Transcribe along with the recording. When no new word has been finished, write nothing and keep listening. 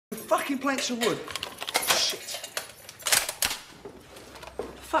fucking planks of wood. Shit.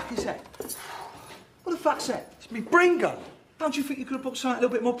 What the fuck is that? What the fuck's that? It's me bren gun. Don't you think you could have bought something a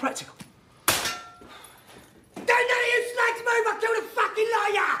little bit more practical? Don't none of you slags move, I'll kill the fucking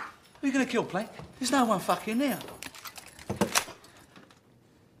liar! Who are you going to kill, Plank? There's no one fucking there.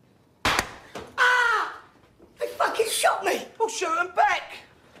 Ah! They fucking shot me! Well, shoot them back!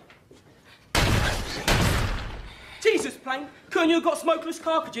 Jesus, Plank, couldn't you have got smokeless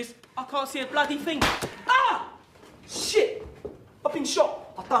cartridges? I can't see a bloody thing. Ah! Shit! I've been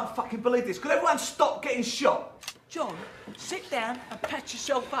shot. I don't fucking believe this. Could everyone stop getting shot? John, sit down and patch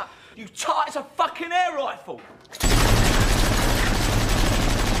yourself up. You tight as a fucking air rifle.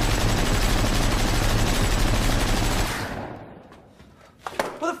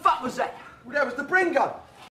 What the fuck was that? Well, that was the bren gun.